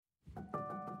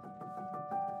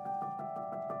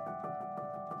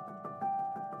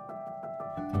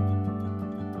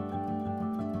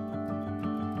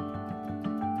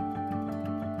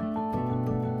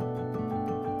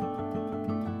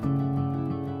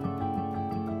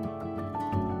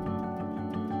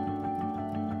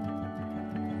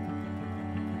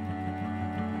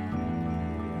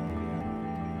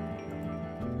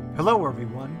Hello,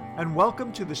 everyone, and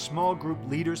welcome to the Small Group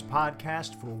Leaders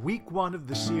Podcast for Week 1 of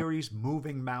the series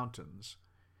Moving Mountains.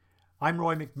 I'm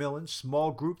Roy McMillan, Small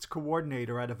Groups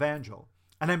Coordinator at Evangel,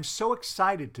 and I'm so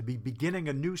excited to be beginning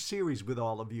a new series with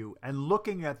all of you and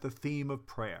looking at the theme of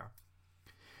prayer.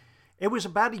 It was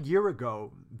about a year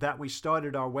ago that we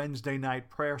started our Wednesday night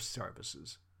prayer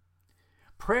services.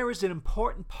 Prayer is an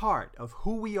important part of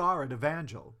who we are at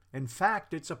Evangel. In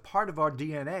fact, it's a part of our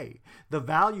DNA, the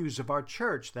values of our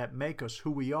church that make us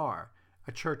who we are,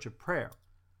 a church of prayer.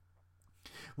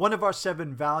 One of our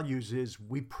 7 values is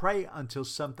we pray until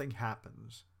something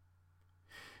happens.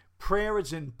 Prayer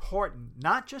is important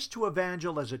not just to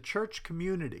Evangel as a church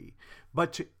community,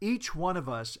 but to each one of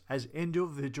us as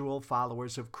individual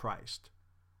followers of Christ.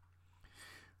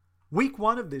 Week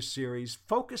 1 of this series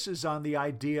focuses on the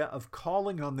idea of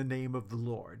calling on the name of the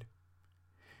Lord.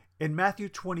 In Matthew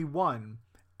 21,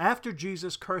 after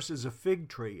Jesus curses a fig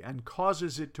tree and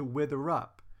causes it to wither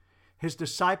up, his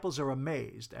disciples are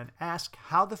amazed and ask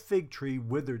how the fig tree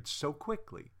withered so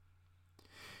quickly.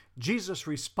 Jesus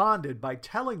responded by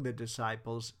telling the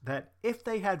disciples that if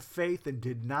they had faith and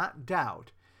did not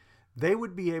doubt, they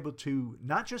would be able to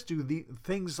not just do the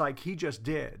things like he just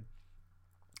did,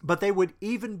 but they would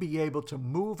even be able to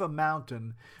move a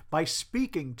mountain by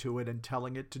speaking to it and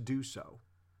telling it to do so.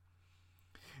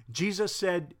 Jesus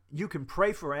said, "You can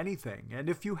pray for anything, and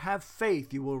if you have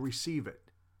faith, you will receive it."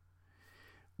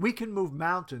 We can move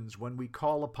mountains when we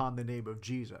call upon the name of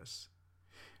Jesus.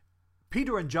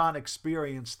 Peter and John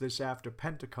experienced this after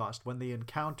Pentecost when they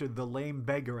encountered the lame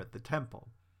beggar at the temple.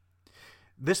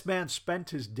 This man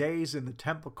spent his days in the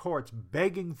temple courts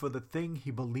begging for the thing he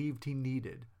believed he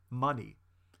needed, money.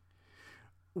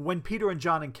 When Peter and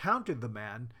John encountered the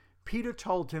man, Peter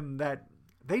told him that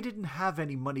they didn't have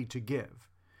any money to give.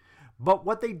 But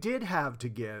what they did have to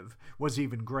give was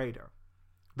even greater: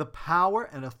 the power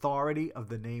and authority of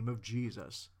the name of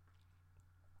Jesus.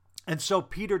 And so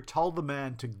Peter told the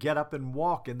man to get up and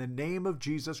walk in the name of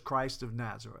Jesus Christ of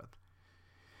Nazareth.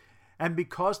 And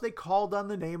because they called on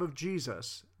the name of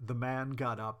Jesus, the man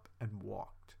got up and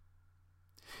walked.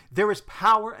 There is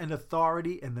power and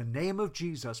authority in the name of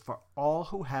Jesus for all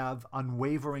who have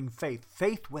unwavering faith,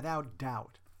 faith without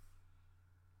doubt.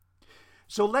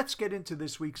 So let's get into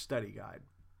this week's study guide.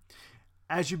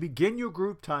 As you begin your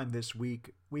group time this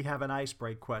week, we have an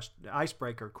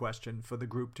icebreaker question for the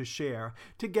group to share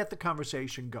to get the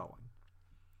conversation going.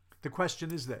 The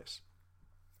question is this: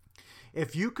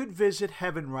 if you could visit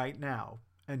heaven right now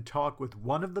and talk with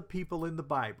one of the people in the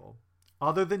Bible,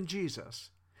 other than Jesus,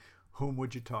 whom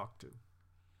would you talk to?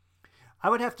 I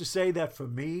would have to say that for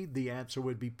me, the answer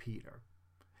would be Peter.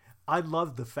 I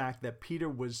love the fact that Peter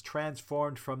was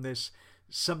transformed from this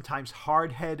sometimes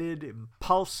hard-headed,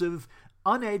 impulsive,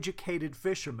 uneducated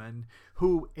fisherman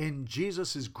who, in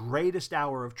Jesus' greatest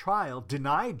hour of trial,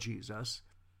 denied Jesus,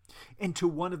 into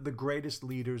one of the greatest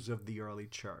leaders of the early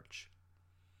church.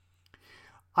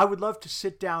 I would love to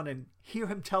sit down and hear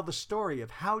him tell the story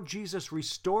of how Jesus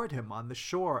restored him on the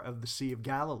shore of the Sea of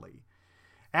Galilee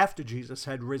after Jesus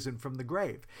had risen from the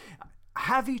grave.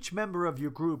 Have each member of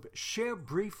your group share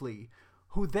briefly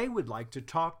who they would like to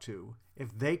talk to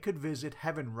if they could visit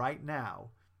heaven right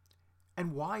now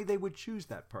and why they would choose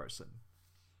that person.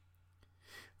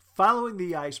 Following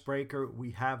the icebreaker,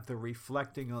 we have the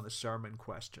reflecting on the sermon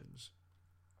questions.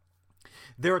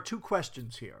 There are 2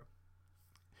 questions here.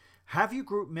 Have your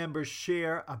group members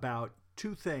share about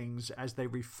 2 things as they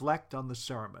reflect on the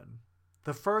sermon.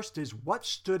 The first is what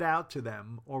stood out to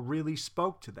them or really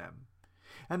spoke to them.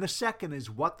 And the second is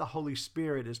what the Holy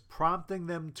Spirit is prompting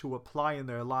them to apply in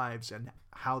their lives and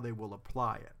how they will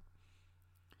apply it.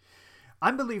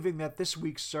 I'm believing that this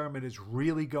week's sermon is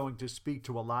really going to speak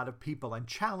to a lot of people and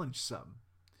challenge some.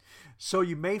 So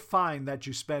you may find that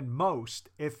you spend most,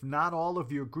 if not all,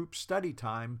 of your group study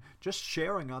time just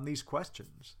sharing on these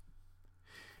questions.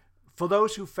 For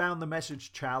those who found the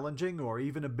message challenging or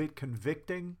even a bit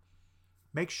convicting,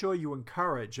 make sure you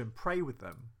encourage and pray with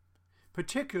them,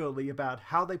 particularly about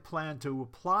how they plan to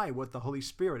apply what the Holy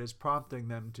Spirit is prompting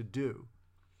them to do.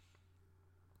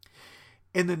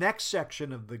 In the next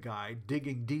section of the guide,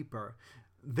 Digging Deeper,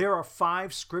 there are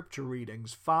 5 scripture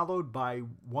readings followed by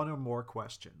 1 or more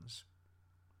questions.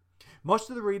 Most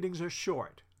of the readings are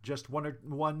short, just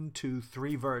 1 to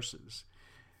 3 verses,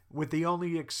 with the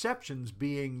only exceptions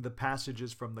being the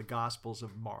passages from the Gospels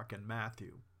of Mark and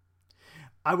Matthew.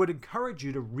 I would encourage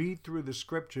you to read through the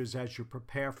scriptures as you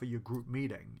prepare for your group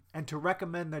meeting, and to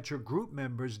recommend that your group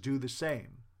members do the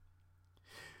same.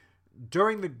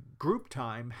 During the group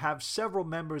time, have several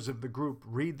members of the group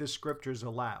read the scriptures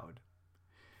aloud.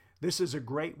 This is a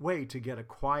great way to get a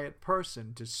quiet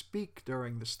person to speak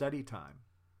during the study time.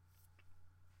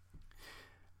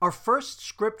 Our first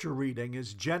scripture reading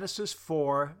is Genesis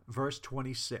 4, verse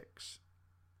 26.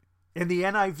 In the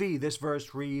NIV, this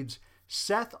verse reads,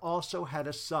 "Seth also had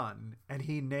a son, and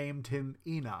he named him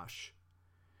Enosh.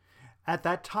 At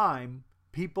that time,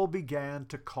 people began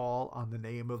to call on the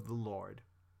name of the Lord."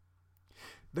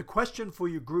 The question for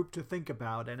your group to think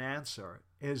about and answer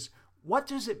is, what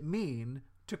does it mean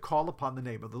to call upon the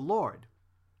name of the Lord?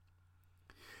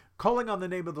 Calling on the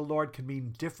name of the Lord can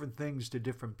mean different things to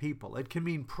different people. It can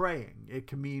mean praying. It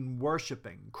can mean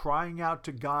worshiping, crying out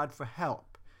to God for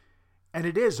help. And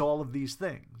it is all of these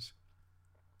things.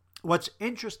 What's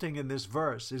interesting in this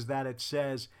verse is that it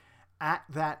says, at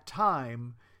that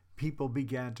time, people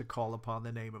began to call upon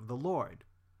the name of the Lord.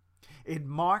 It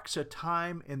marks a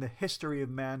time in the history of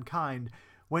mankind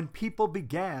when people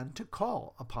began to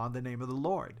call upon the name of the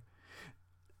Lord.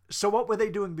 So what were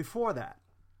they doing before that?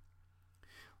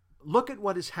 Look at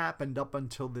what has happened up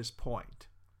until this point.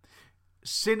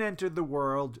 Sin entered the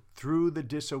world through the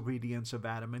disobedience of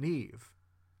Adam and Eve.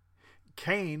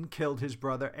 Cain killed his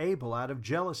brother Abel out of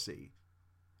jealousy.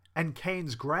 And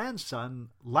Cain's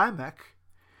grandson, Lamech,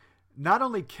 not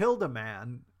only killed a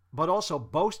man, but also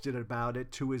boasted about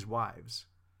it to his wives.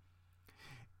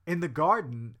 In the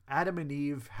garden, Adam and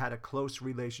Eve had a close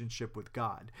relationship with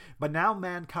God, but now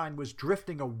mankind was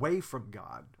drifting away from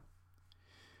God.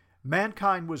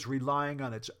 Mankind was relying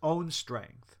on its own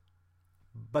strength.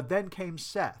 But then came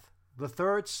Seth, the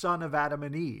third son of Adam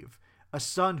and Eve, a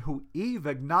son who Eve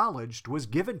acknowledged was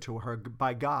given to her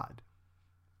by God.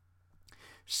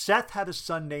 Seth had a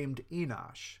son named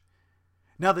Enosh.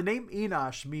 Now the name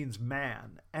Enosh means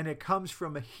man, and it comes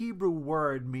from a Hebrew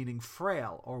word meaning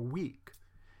frail or weak.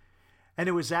 And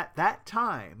it was at that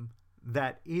time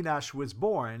that Enosh was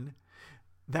born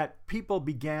that people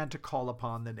began to call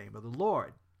upon the name of the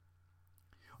Lord.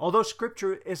 Although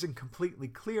Scripture isn't completely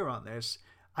clear on this,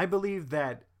 I believe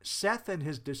that Seth and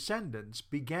his descendants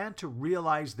began to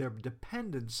realize their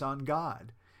dependence on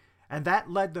God, and that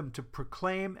led them to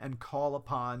proclaim and call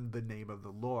upon the name of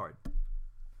the Lord.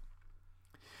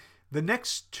 The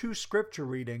next two scripture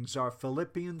readings are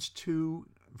Philippians 2,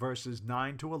 verses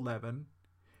 9 to 11,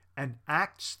 and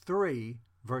Acts 3,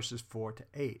 verses 4 to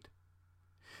 8.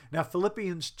 Now,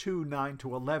 Philippians 2, 9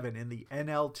 to 11 in the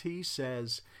NLT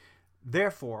says,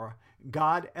 "Therefore,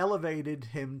 God elevated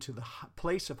him to the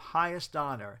place of highest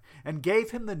honor and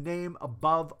gave him the name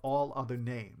above all other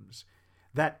names,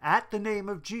 that at the name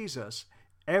of Jesus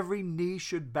every knee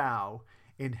should bow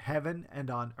in heaven and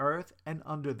on earth and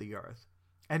under the earth,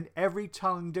 and every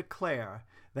tongue declare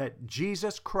that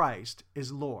Jesus Christ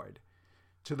is Lord,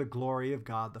 to the glory of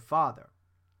God the Father."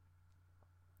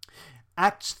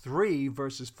 Acts 3,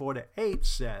 verses 4 to 8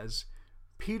 says,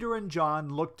 "Peter and John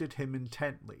looked at him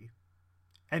intently.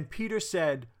 And Peter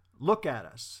said, 'Look at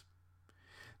us.'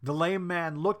 The lame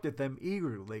man looked at them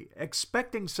eagerly,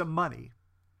 expecting some money.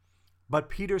 But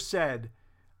Peter said,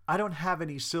 'I don't have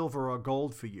any silver or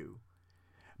gold for you,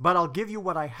 but I'll give you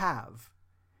what I have.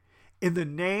 In the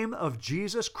name of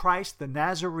Jesus Christ the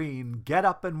Nazarene, get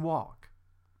up and walk.'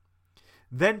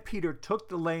 Then Peter took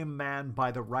the lame man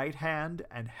by the right hand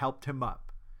and helped him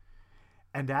up.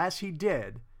 And as he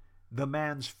did, the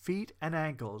man's feet and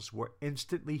ankles were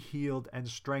instantly healed and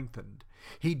strengthened.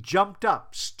 He jumped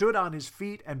up, stood on his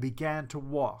feet, and began to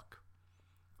walk.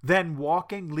 Then,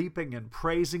 walking, leaping, and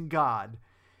praising God,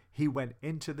 he went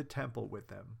into the temple with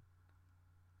them."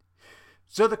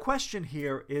 So the question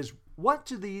here is, what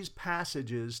do these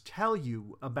passages tell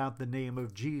you about the name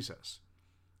of Jesus?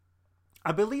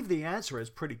 I believe the answer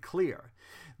is pretty clear.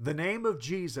 The name of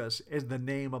Jesus is the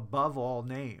name above all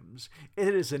names.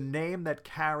 It is a name that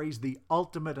carries the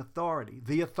ultimate authority,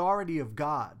 the authority of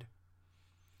God.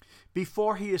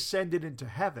 Before he ascended into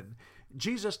heaven,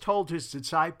 Jesus told his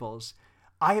disciples,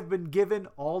 "I have been given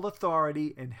all authority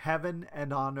in heaven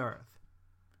and on earth."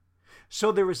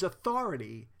 So there is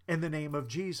authority in the name of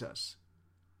Jesus.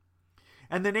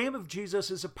 And the name of Jesus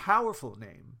is a powerful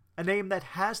name, a name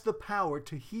that has the power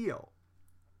to heal.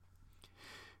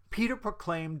 Peter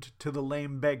proclaimed to the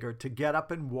lame beggar to get up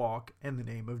and walk in the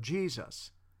name of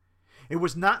Jesus. It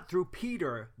was not through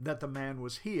Peter that the man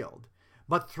was healed,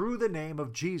 but through the name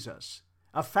of Jesus,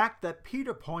 a fact that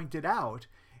Peter pointed out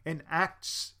in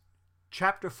Acts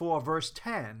chapter 4, verse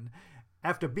 10,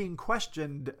 after being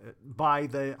questioned by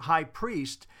the high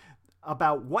priest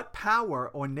about what power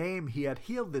or name he had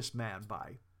healed this man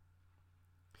by.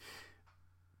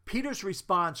 Peter's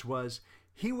response was,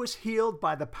 he was healed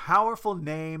by the powerful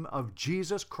name of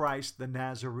Jesus Christ the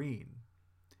Nazarene.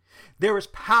 There is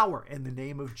power in the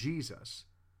name of Jesus.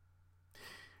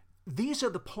 these are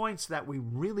the points that we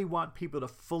really want people to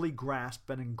fully grasp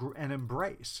and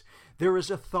embrace. There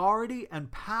is authority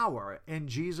and power in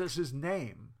Jesus'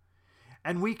 name,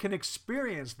 and we can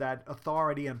experience that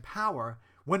authority and power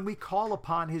when we call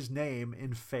upon his name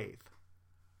in faith.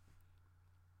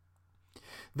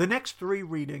 The next three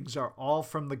readings are all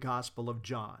from the Gospel of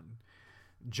John.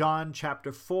 John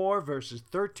chapter 4, verses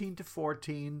 13 to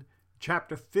 14,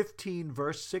 chapter 15,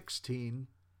 verse 16,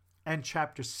 and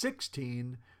chapter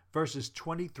 16, verses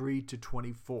 23 to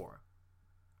 24.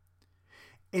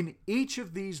 In each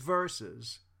of these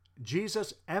verses,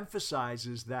 Jesus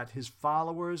emphasizes that his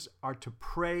followers are to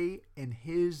pray in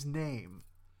his name.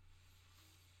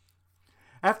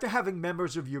 After having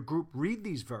members of your group read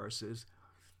these verses,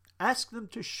 ask them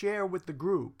to share with the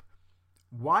group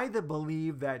why they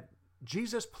believe that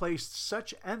Jesus placed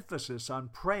such emphasis on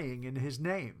praying in his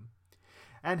name,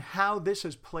 and how this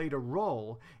has played a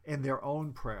role in their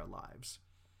own prayer lives.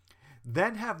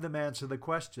 Then have them answer the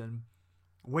question,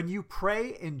 when you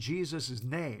pray in Jesus'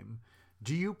 name,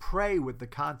 do you pray with the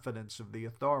confidence of the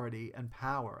authority and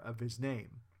power of his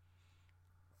name?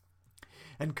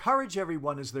 Encourage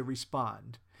everyone as they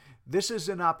respond. This is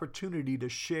an opportunity to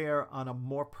share on a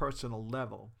more personal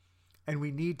level, and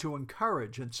we need to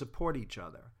encourage and support each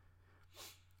other.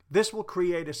 This will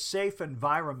create a safe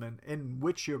environment in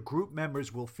which your group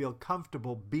members will feel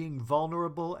comfortable being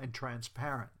vulnerable and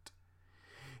transparent.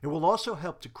 It will also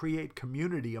help to create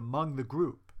community among the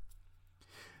group.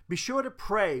 Be sure to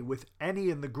pray with any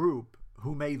in the group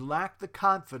who may lack the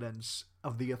confidence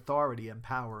of the authority and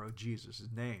power of Jesus'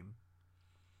 name.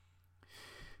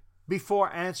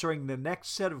 Before answering the next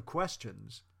set of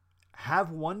questions,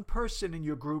 have one person in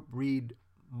your group read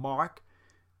Mark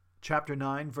chapter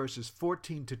 9, verses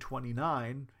 14 to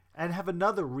 29, and have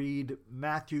another read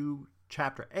Matthew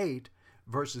chapter 8,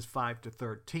 verses 5 to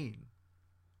 13.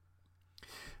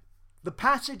 The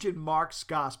passage in Mark's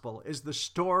Gospel is the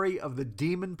story of the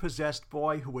demon-possessed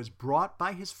boy who was brought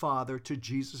by his father to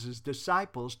Jesus'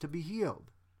 disciples to be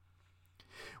healed.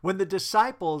 When the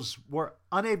disciples were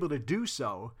unable to do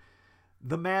so,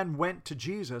 the man went to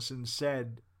Jesus and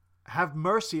said, "Have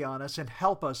mercy on us and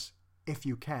help us if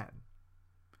you can."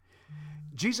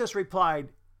 Jesus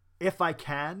replied, "If I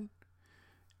can,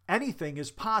 anything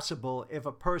is possible if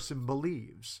a person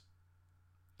believes."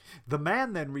 The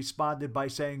man then responded by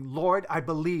saying, "Lord, I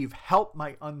believe, help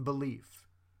my unbelief."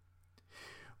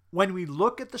 When we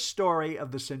look at the story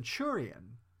of the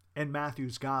centurion in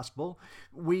Matthew's Gospel,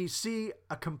 we see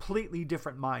a completely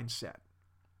different mindset.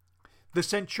 The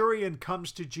centurion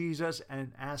comes to Jesus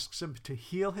and asks him to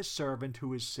heal his servant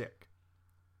who is sick.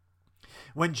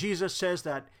 When Jesus says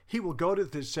that he will go to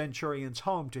the centurion's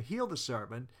home to heal the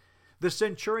servant, the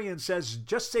centurion says,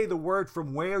 "Just say the word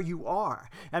from where you are,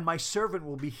 and my servant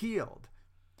will be healed."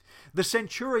 The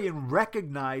centurion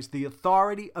recognized the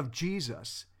authority of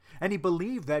Jesus, and he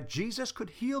believed that Jesus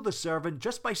could heal the servant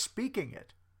just by speaking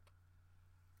it.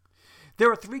 There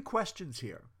are three questions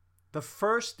here. The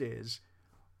first is,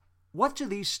 what do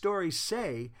these stories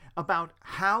say about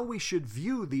how we should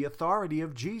view the authority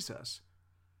of Jesus?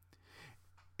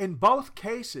 In both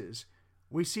cases,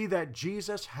 we see that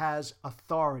Jesus has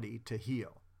authority to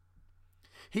heal.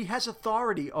 He has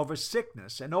authority over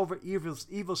sickness and over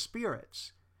evil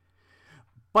spirits.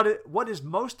 But what is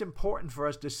most important for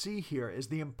us to see here is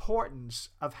the importance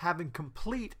of having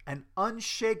complete and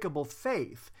unshakable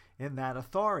faith in that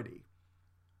authority.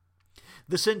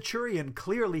 The centurion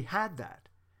clearly had that,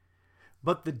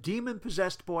 but the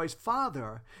demon-possessed boy's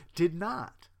father did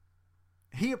not.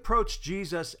 He approached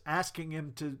Jesus asking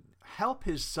him to help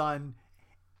his son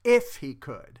if he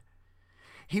could.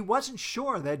 He wasn't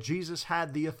sure that Jesus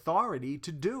had the authority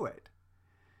to do it.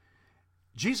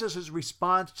 Jesus'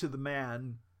 response to the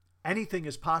man, "Anything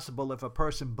is possible if a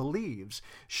person believes,"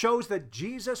 shows that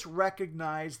Jesus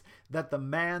recognized that the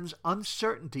man's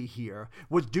uncertainty here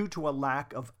was due to a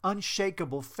lack of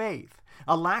unshakable faith,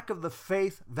 a lack of the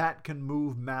faith that can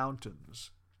move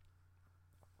mountains.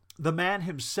 The man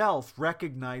himself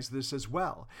recognized this as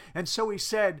well, and so he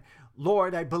said,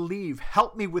 "Lord, I believe,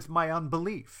 help me with my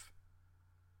unbelief."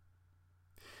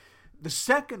 The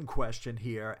second question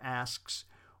here asks,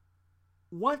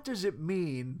 what does it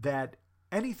mean that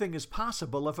anything is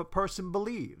possible if a person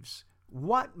believes?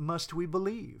 What must we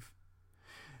believe?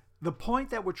 The point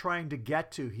that we're trying to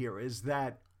get to here is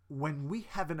that when we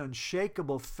have an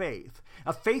unshakable faith,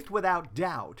 a faith without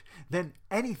doubt, then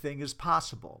anything is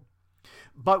possible.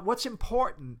 But what's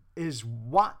important is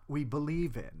what we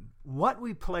believe in, what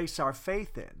we place our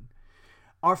faith in.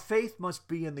 Our faith must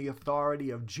be in the authority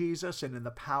of Jesus and in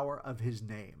the power of his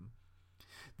name.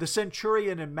 The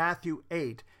centurion in Matthew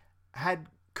 8 had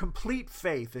complete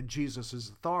faith in Jesus'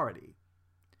 authority.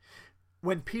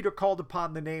 When Peter called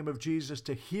upon the name of Jesus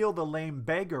to heal the lame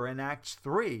beggar in Acts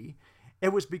 3, it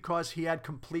was because he had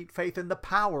complete faith in the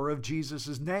power of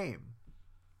Jesus' name.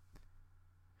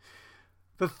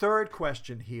 The third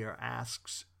question here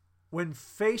asks, when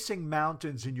facing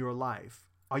mountains in your life,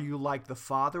 are you like the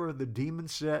father of the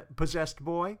demon-possessed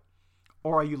boy,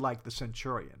 or are you like the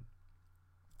centurion?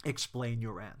 Explain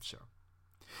your answer.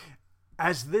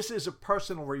 As this is a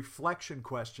personal reflection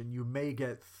question, you may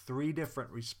get 3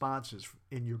 different responses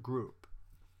in your group.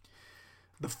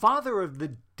 The father of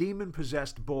the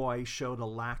demon-possessed boy showed a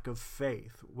lack of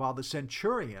faith, while the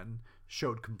centurion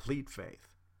showed complete faith.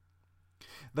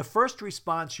 The first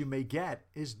response you may get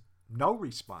is no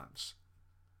response.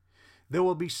 There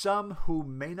will be some who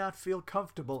may not feel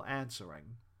comfortable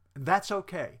answering, and that's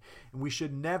okay, and we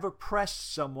should never press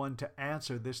someone to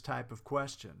answer this type of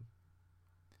question.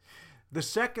 The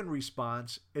second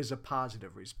response is a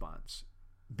positive response,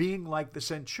 being like the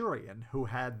centurion who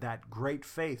had that great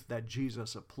faith that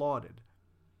Jesus applauded.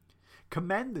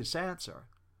 Commend this answer.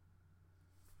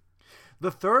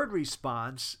 The third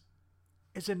response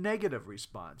is a negative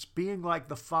response, being like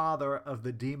the father of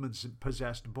the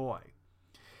demon-possessed boy.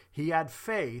 He had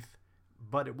faith,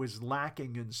 but it was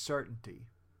lacking in certainty.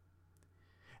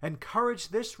 Encourage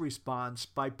this response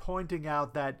by pointing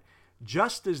out that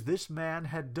just as this man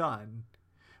had done,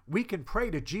 we can pray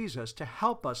to Jesus to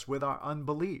help us with our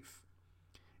unbelief.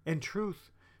 In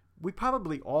truth, we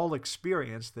probably all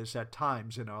experience this at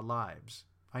times in our lives.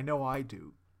 I know I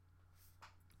do.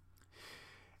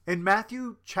 In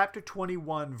Matthew chapter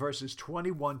 21, verses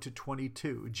 21 to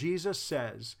 22, Jesus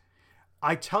says,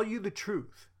 "I tell you the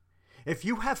truth. If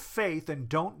you have faith and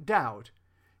don't doubt,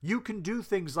 you can do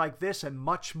things like this and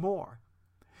much more.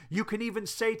 You can even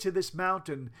say to this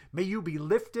mountain, 'May you be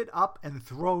lifted up and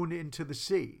thrown into the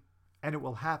sea,' and it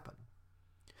will happen.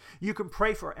 You can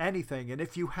pray for anything, and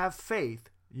if you have faith,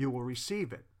 you will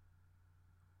receive it."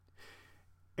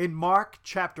 In Mark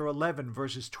chapter 11,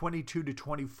 verses 22 to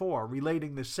 24,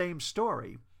 relating the same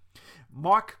story,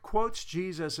 Mark quotes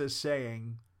Jesus as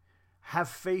saying, "Have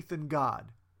faith in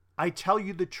God. I tell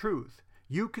you the truth.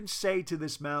 You can say to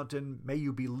this mountain, 'May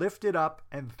you be lifted up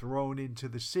and thrown into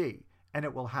the sea,' and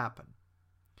it will happen.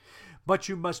 But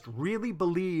you must really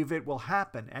believe it will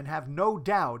happen and have no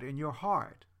doubt in your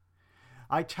heart.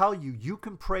 I tell you, you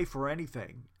can pray for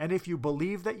anything, and if you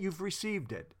believe that you've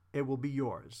received it, it will be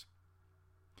yours."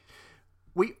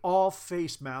 We all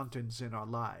face mountains in our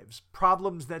lives,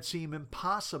 problems that seem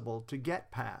impossible to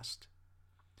get past.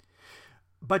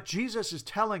 But Jesus is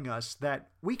telling us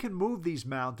that we can move these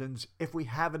mountains if we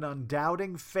have an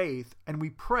undoubting faith and we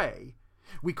pray,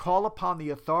 we call upon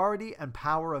the authority and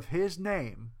power of His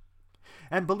name,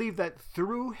 and believe that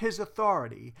through His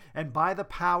authority and by the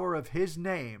power of His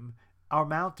name, our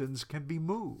mountains can be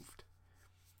moved.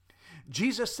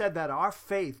 Jesus said that our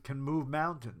faith can move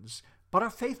mountains, but our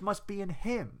faith must be in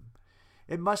Him.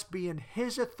 It must be in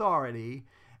His authority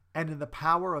and in the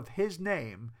power of His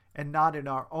name, and not in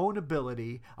our own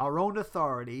ability, our own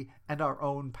authority, and our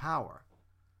own power.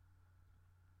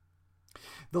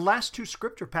 The last 2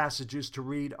 scripture passages to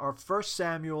read are 1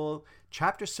 Samuel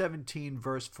chapter 17,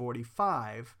 verse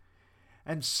 45,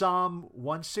 and Psalm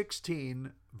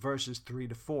 116, verses 3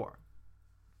 to 4.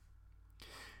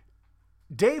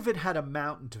 David had a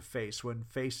mountain to face when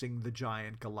facing the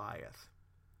giant Goliath.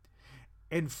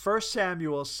 In 1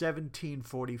 Samuel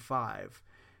 17:45,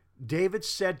 David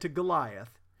said to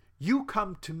Goliath, "You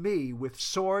come to me with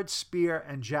sword, spear,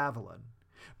 and javelin,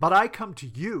 but I come to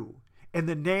you in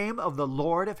the name of the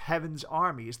Lord of heaven's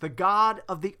armies, the God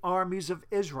of the armies of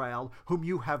Israel, whom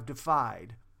you have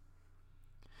defied."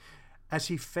 As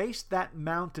he faced that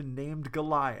mountain named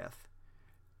Goliath,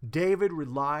 David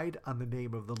relied on the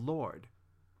name of the Lord.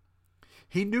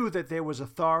 He knew that there was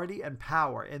authority and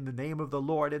power in the name of the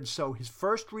Lord, and so his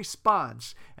first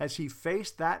response as he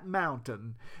faced that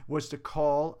mountain was to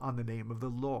call on the name of the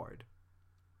Lord.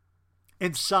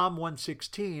 In Psalm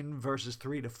 116, verses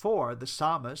 3 to 4, the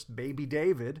psalmist, baby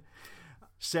David,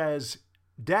 says,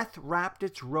 "Death wrapped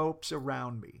its ropes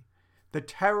around me. The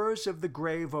terrors of the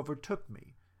grave overtook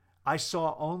me. I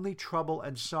saw only trouble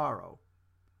and sorrow.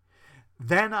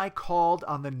 Then I called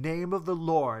on the name of the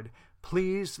Lord.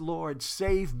 Please, Lord,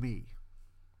 save me."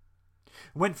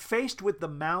 When faced with the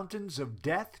mountains of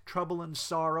death, trouble, and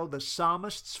sorrow, the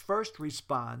psalmist's first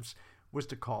response was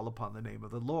to call upon the name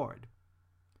of the Lord.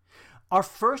 Our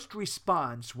first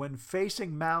response when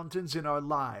facing mountains in our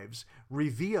lives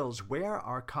reveals where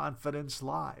our confidence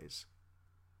lies.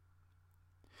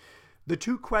 The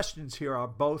 2 questions here are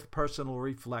both personal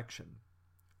reflection.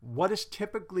 What is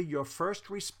typically your first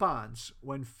response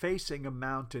when facing a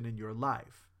mountain in your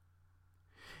life?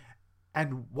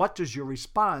 And what does your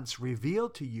response reveal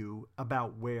to you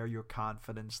about where your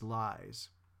confidence lies?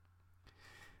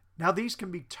 Now, these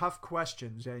can be tough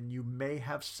questions, and you may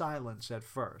have silence at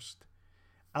first.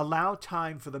 Allow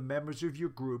time for the members of your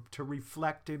group to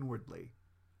reflect inwardly.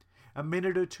 A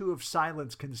minute or two of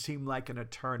silence can seem like an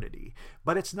eternity,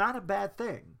 but it's not a bad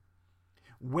thing.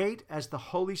 Wait as the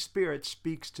Holy Spirit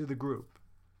speaks to the group.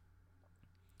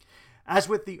 As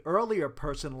with the earlier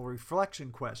personal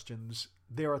reflection questions,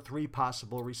 there are 3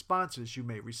 possible responses you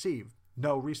may receive: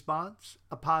 no response,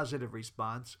 a positive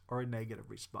response, or a negative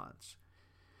response.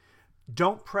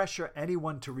 Don't pressure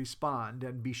anyone to respond,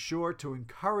 and be sure to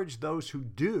encourage those who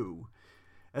do,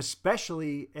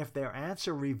 especially if their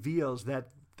answer reveals that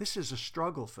this is a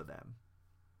struggle for them.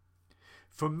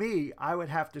 For me, I would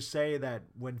have to say that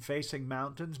when facing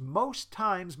mountains, most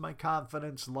times my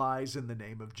confidence lies in the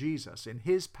name of Jesus, in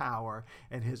His power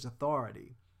and His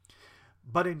authority.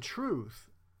 But in truth,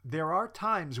 there are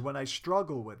times when I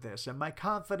struggle with this, and my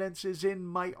confidence is in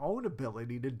my own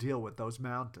ability to deal with those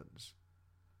mountains.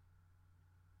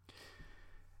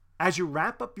 As you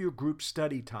wrap up your group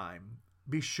study time,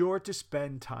 be sure to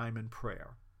spend time in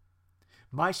prayer.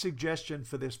 My suggestion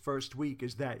for this first week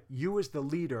is that you as the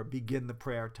leader begin the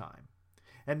prayer time,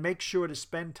 and make sure to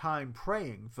spend time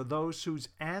praying for those whose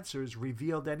answers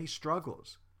revealed any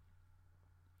struggles.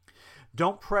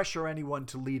 Don't pressure anyone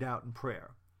to lead out in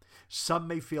prayer. Some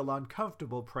may feel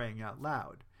uncomfortable praying out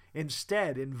loud.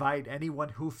 Instead, invite anyone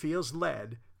who feels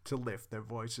led to lift their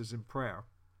voices in prayer.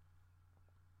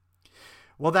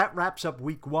 Well, that wraps up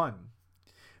week 1.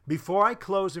 Before I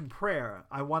close in prayer,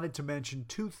 I wanted to mention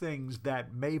 2 things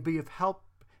that may be of help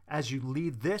as you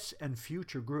lead this and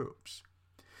future groups.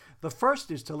 The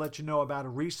first is to let you know about a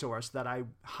resource that I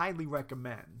highly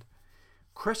recommend.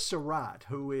 Chris Surratt,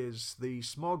 who is the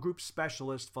small group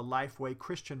specialist for Lifeway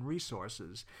Christian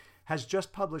Resources, has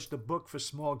just published a book for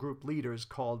small group leaders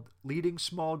called Leading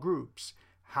Small Groups: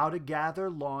 How to Gather,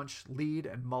 Launch, Lead,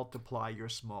 and Multiply Your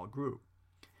Small Group.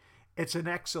 It's an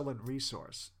excellent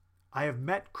resource. I have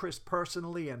met Chris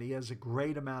personally, and he has a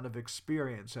great amount of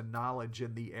experience and knowledge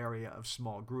in the area of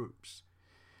small groups.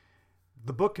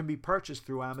 The book can be purchased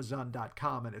through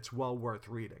Amazon.com, and it's well worth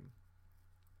reading.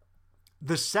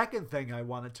 The second thing I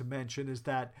wanted to mention is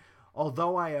that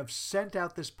although I have sent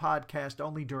out this podcast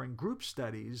only during group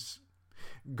studies,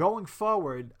 going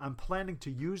forward, I'm planning to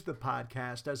use the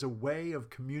podcast as a way of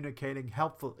communicating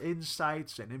helpful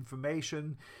insights and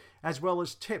information, as well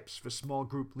as tips for small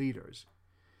group leaders.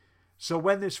 So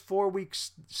when this 4-week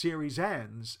series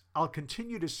ends, I'll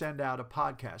continue to send out a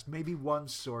podcast, maybe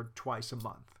once or twice a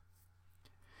month.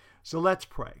 So let's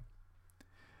pray.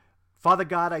 Father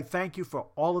God, I thank you for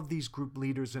all of these group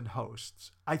leaders and hosts.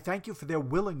 I thank you for their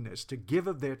willingness to give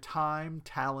of their time,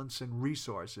 talents, and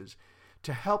resources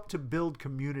to help to build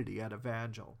community at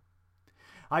Evangel.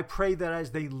 I pray that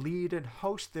as they lead and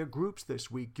host their groups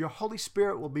this week, your Holy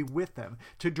Spirit will be with them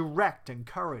to direct,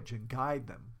 encourage, and guide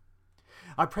them.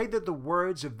 I pray that the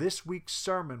words of this week's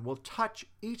sermon will touch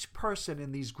each person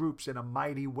in these groups in a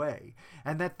mighty way,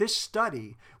 and that this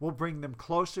study will bring them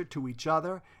closer to each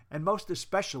other, and most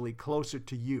especially closer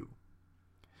to you.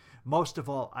 Most of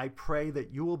all, I pray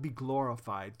that you will be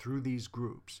glorified through these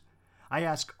groups. I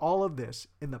ask all of this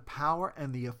in the power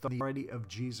and the authority of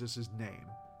Jesus' name.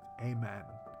 Amen.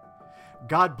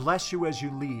 God bless you as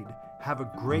you lead. Have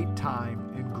a great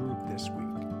time in group this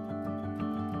week.